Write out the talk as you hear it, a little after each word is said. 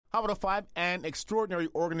How about a 5? An extraordinary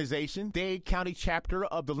organization, Dade County chapter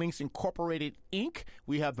of the Links Incorporated, Inc.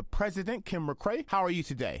 We have the president, Kim McCray. How are you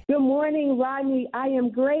today? Good morning, Rodney. I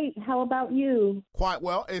am great. How about you? Quite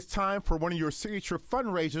well. It's time for one of your signature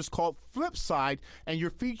fundraisers called Flipside, and you're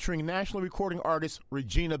featuring national recording artist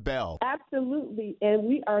Regina Belle. Absolutely, and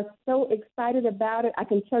we are so excited about it. I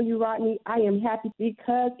can tell you, Rodney, I am happy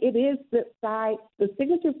because it is Flipside, the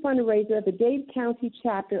signature fundraiser of the Dade County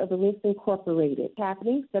chapter of the Links Incorporated,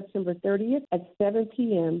 happening September 30th at 7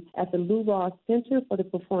 p.m. at the Lou Ross Center for the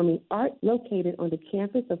Performing Arts, located on the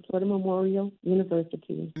campus of Florida Memorial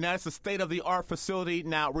University. And that's a state-of-the-art facility.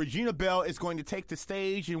 Now, Regina Belle is going to take the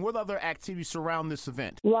stage, and what other activities surround this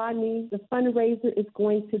event? Rodney, the fundraiser is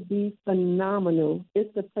going to be phenomenal.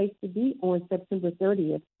 It's the place to be on September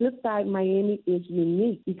 30th. Flipside Miami is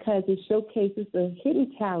unique because it showcases the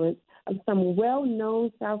hidden talents of some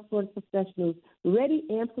well-known South Florida professionals ready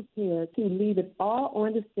and prepared to leave it all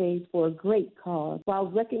on the stage for a great cause while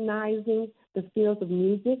recognizing the fields of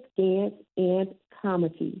music, dance, and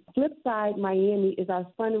comedy. Flipside Miami is our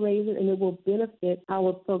fundraiser, and it will benefit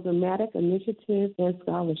our programmatic initiatives and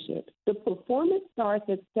scholarships. The performance starts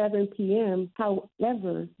at 7 p.m.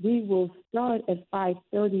 However, we will start at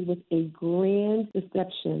 5:30 with a grand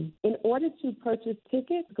reception. In order to purchase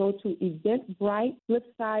tickets, go to Eventbrite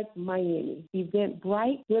Flipside Miami.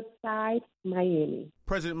 Eventbrite Flipside Miami.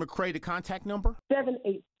 President McCray, the contact number?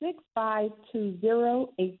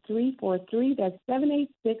 786-520-8343. That's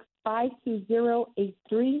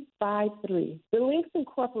 786-520-8353. The Links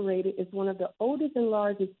Incorporated is one of the oldest and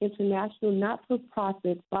largest international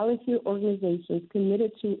not-for-profit volunteer organizations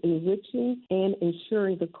committed to enriching and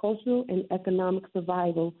ensuring the cultural and economic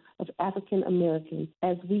survival of African Americans,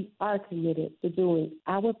 as we are committed to doing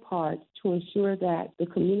our part to ensure that the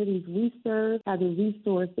communities we serve have the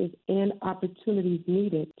resources and opportunities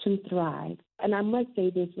needed to thrive. And I must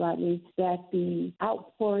say this, Rodney, that the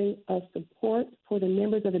outpouring of support for the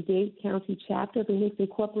members of the Dade County chapter of the Links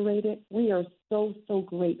Incorporated, we are so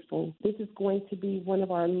grateful. This is going to be one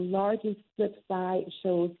of our largest Flipside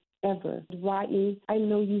shows ever. Rodney, I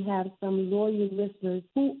know you have some loyal listeners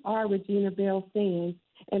who are Regina Belle fans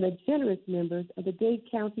and are generous members of the Dade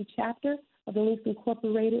County chapter of the Links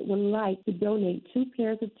Incorporated would like to donate 2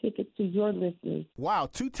 pairs of tickets to your listeners. Wow,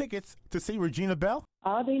 2 tickets to see Regina Belle?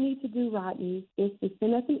 All they need to do, Rodney, is to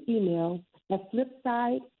send us an email at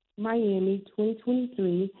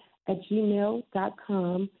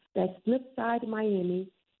flipsidemiami2023@gmail.com. That's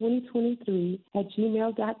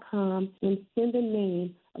flipsidemiami2023@gmail.com, and send the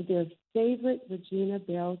name of their favorite Regina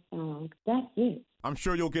Belle song. That's it. I'm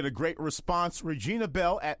sure you'll get a great response. Regina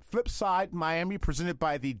Belle at Flipside Miami, presented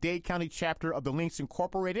by the Dade County chapter of the Links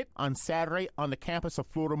Incorporated on Saturday on the campus of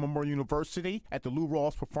Florida Memorial University at the Lou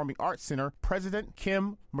Ross Performing Arts Center. President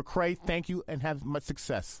Kim McCray, thank you and have much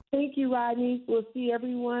success. Thank you, Rodney. We'll see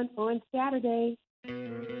everyone on Saturday.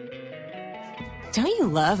 Don't you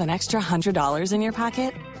love an extra $100 in your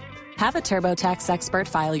pocket? Have a TurboTax expert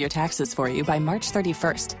file your taxes for you by March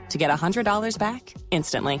 31st to get $100 back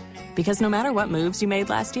instantly. Because no matter what moves you made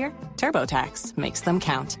last year, TurboTax makes them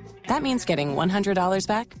count. That means getting $100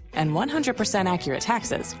 back and 100% accurate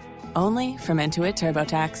taxes only from Intuit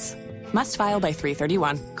TurboTax. Must file by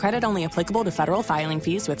 3/31. Credit only applicable to federal filing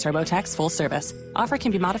fees with TurboTax full service. Offer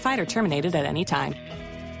can be modified or terminated at any time.